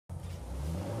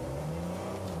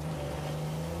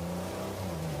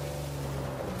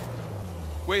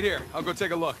Wait here. I'll go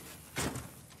take a look.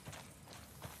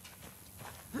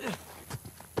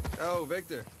 Oh,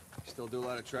 Victor. Still do a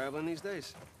lot of traveling these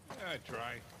days? Yeah, I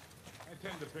try. I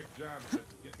tend to pick jobs that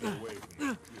get me away from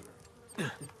the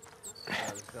computer.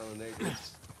 I was telling Nathan,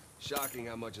 it's shocking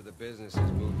how much of the business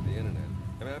has moved to the internet.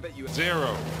 I mean, I bet you...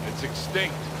 Zero. It's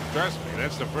extinct. Trust me,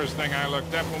 that's the first thing I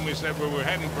looked up when we said we were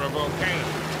heading for a volcano.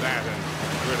 That and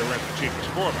where to rent the cheapest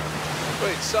quarter.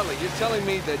 Wait, Sully, you're telling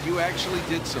me that you actually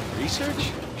did some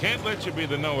research? Can't let you be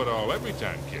the know-it-all every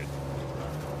time, kid.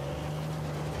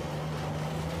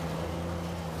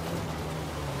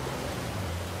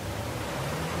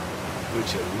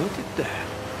 Would you look at that?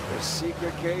 The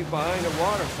secret cave behind a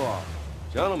waterfall.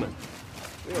 Gentlemen,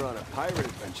 we were on a pirate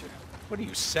adventure. What are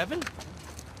you, 7?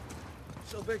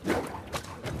 So, Victor...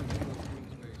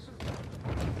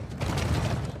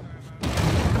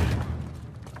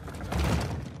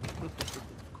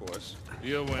 Of course.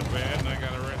 Deal went bad and I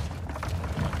got arrested.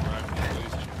 Bribed the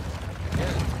police chief.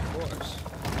 Yeah, of course.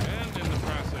 And in the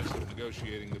process of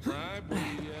negotiating the bribe,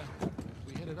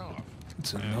 we hit it off.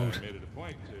 It's a And note. I made it a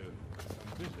point to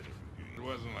come visit it. It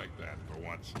wasn't like that for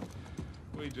once.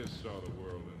 We just saw the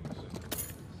world in the simple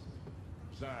ways.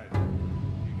 Besides,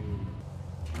 we moved.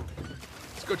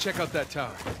 Let's go check out that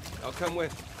tower. I'll come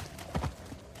with.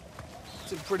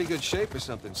 It's in pretty good shape for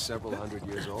something several hundred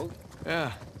years old.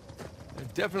 Yeah. They're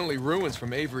definitely ruins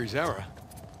from Avery's era.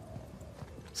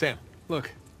 Sam, look.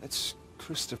 That's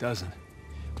Christopher. Doesn't.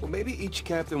 Well, maybe each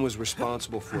captain was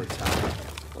responsible for a tower,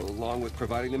 along with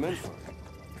providing the men for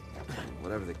it.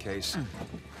 Whatever the case,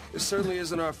 this certainly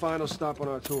isn't our final stop on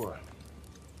our tour.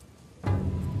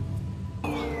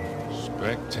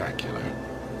 Spectacular.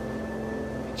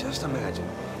 Just imagine,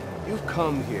 you've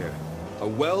come here, a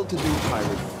well-to-do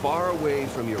pirate far away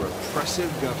from your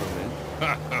oppressive government.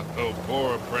 Oh,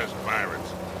 poor oppressed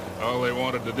pirates. All they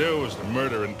wanted to do was to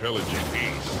murder and pillage in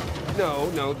peace.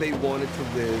 No, they wanted to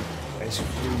live as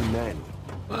free men.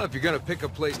 Well, if you're gonna pick a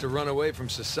place to run away from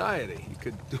society, you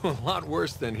could do a lot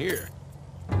worse than here.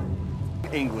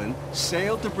 England,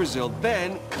 sailed to Brazil,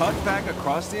 then cut back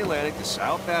across the Atlantic to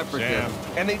South Africa.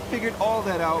 Sam. And they figured all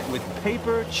that out with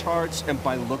paper, charts, and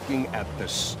by looking at the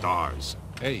stars.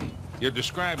 Hey, you're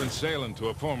describing sailing to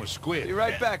a former squid. Be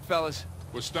right back, fellas.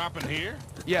 We're stopping here?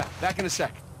 Yeah, back in a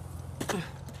sec.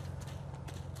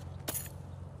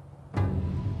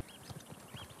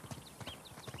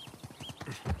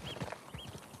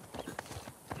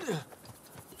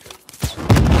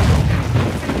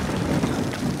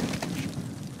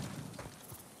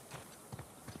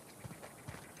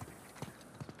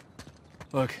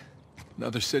 Look,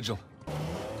 another sigil.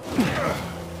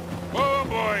 Oh,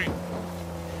 boy!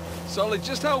 Sully,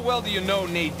 just how well do you know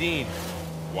Nadine?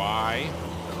 Why?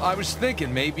 I was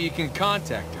thinking maybe you can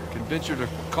contact her, convince her to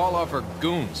call off her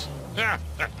goons. Yeah,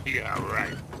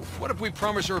 right. What if we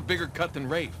promise her a bigger cut than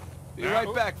Rafe? Be No.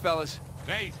 right back, fellas.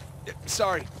 Hey,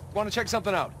 Sorry, want to check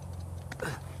something out?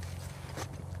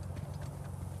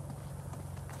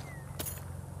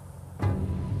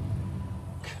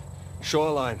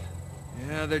 Shoreline.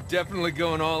 Yeah, they're definitely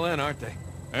going all in, aren't they?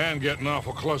 and getting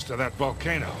awful close to that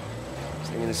volcano.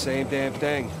 Saying the same damn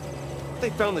thing. They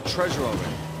found the treasure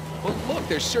already. Well, look,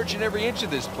 they're searching every inch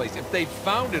of this place. If they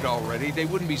found it already, they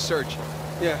wouldn't be searching.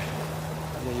 Yeah,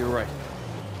 you're right.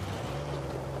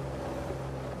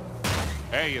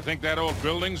 Hey, you think that old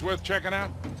building's worth checking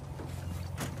out?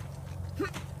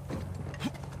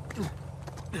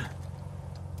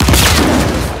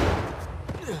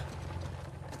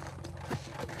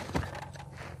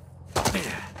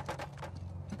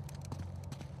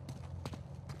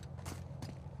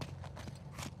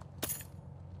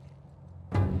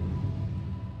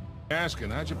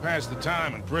 Asking, how'd you pass the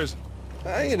time in prison?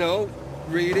 You know,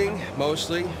 reading,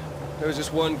 mostly. There was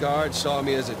this one guard saw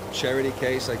me as a charity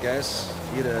case, I guess.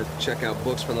 He'd check out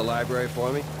books from the library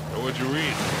for me. Or what'd you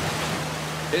read?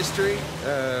 History,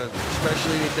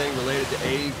 especially anything related to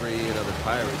Ivory and other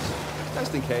pirates.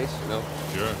 Just in case, you know.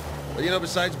 Sure. But, you know,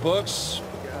 besides books...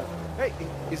 Hey,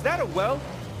 is that a well?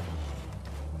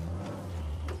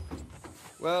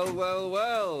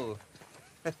 Well.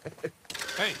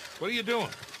 Hey, what are you doing?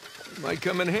 Might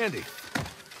come in handy.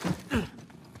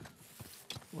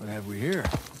 What have we here?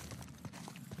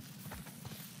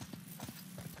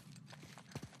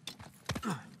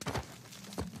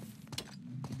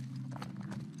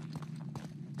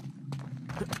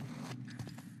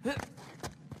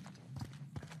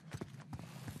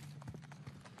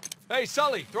 Hey,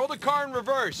 Sully, throw the car in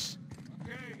reverse.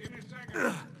 Okay, give me a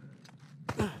second.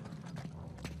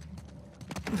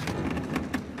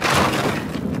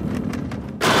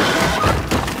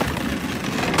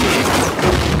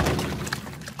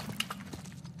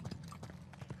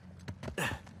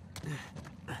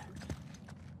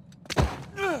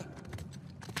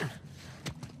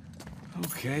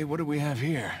 what do we have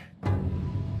here?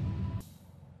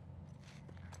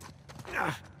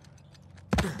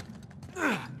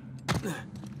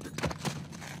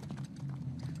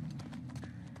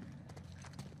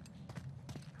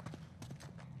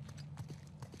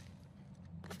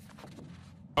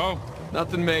 Oh?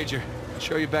 Nothing major. I'll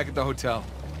show you back at the hotel.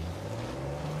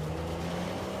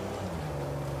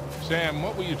 Sam,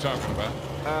 what were you talking about?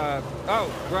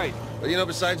 Oh, right. Well, you know,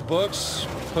 besides books,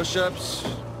 push-ups,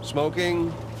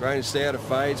 smoking, trying to stay out of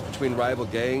fights between rival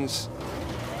gangs,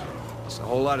 it's a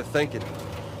whole lot of thinking.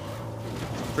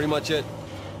 Pretty much it.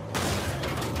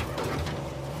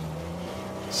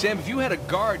 Sam, if you had a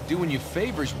guard doing you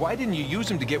favors, why didn't you use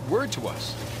him to get word to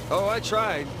us? Oh, I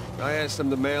tried. I asked them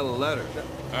to mail a letter.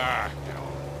 Ah,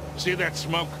 hell. See that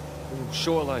smoke?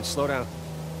 Shoreline, slow down.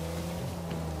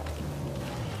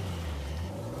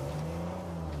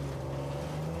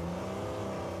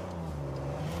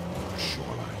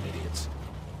 Shoreline idiots.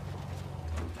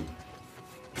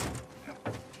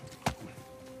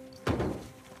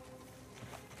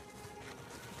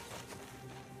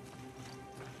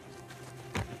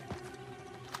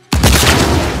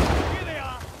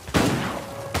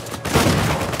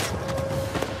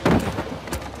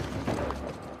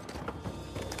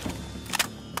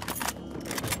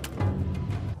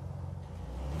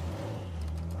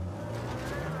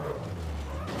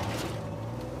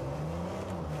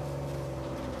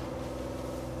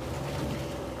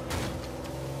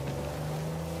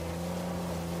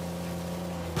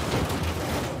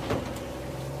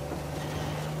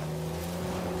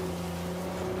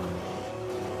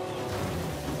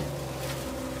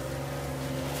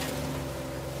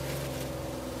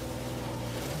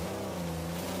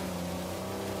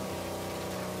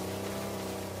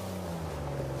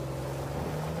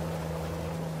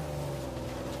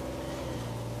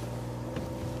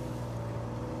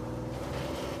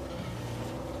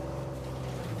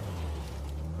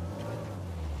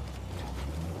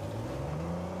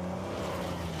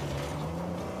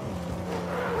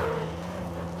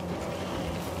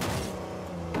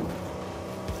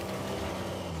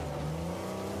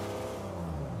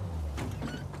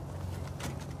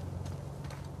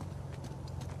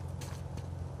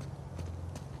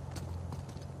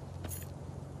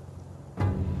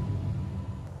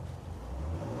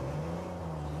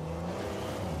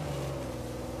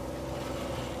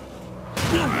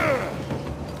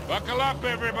 Buckle up,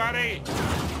 everybody!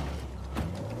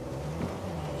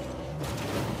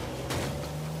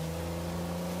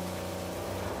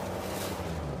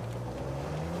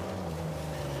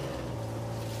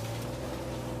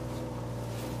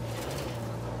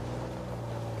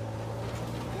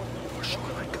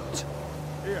 Shoreline guns.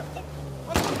 Here.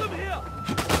 I put them here!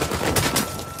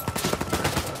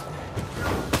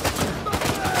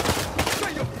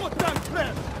 Get your foot down,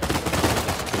 Clem!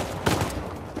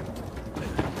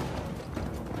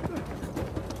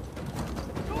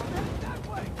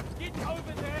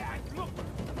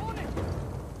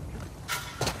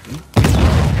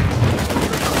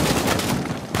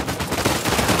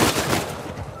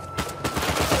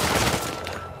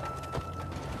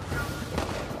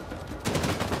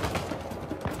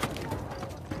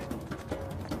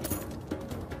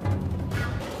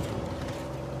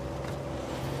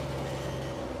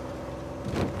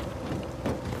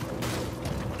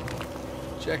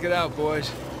 Check it out, boys.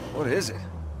 What is it?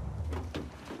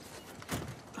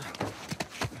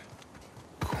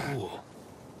 Cool.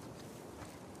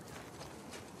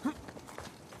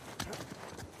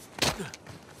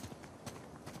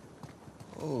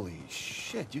 Holy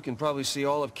shit, you can probably see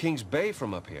all of Kings Bay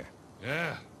from up here.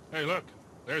 Yeah. Hey, look.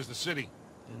 There's the city.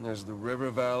 And there's the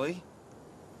river valley.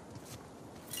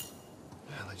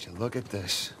 I'll let you look at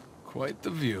this. Quite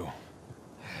the view.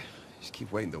 Just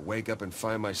keep waiting to wake up and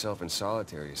find myself in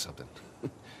solitary or something.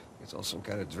 It's all some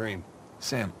kind of dream.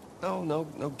 Sam.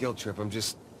 No guilt trip. I'm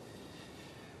just...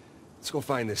 Let's go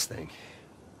find this thing.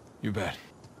 You bet.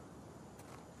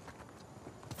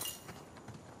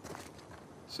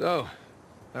 So,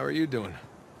 how are you doing?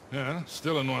 Yeah,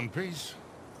 still in one piece.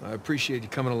 I appreciate you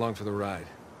coming along for the ride.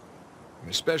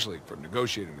 And especially for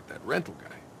negotiating with that rental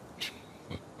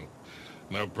guy.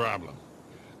 No problem.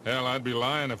 Hell, I'd be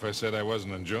lying if I said I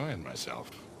wasn't enjoying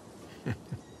myself.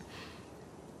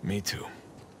 Me too.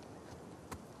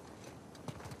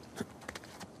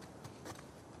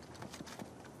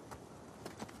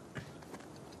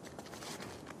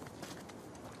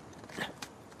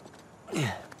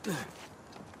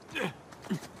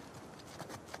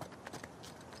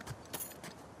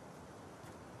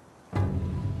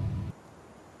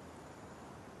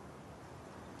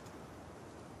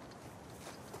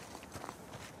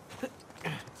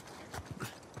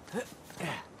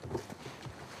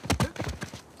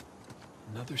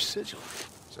 Another sigil.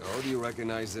 So, do you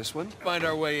recognize this one? Find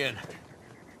our way in.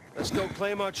 Let's go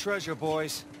claim our treasure,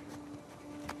 boys.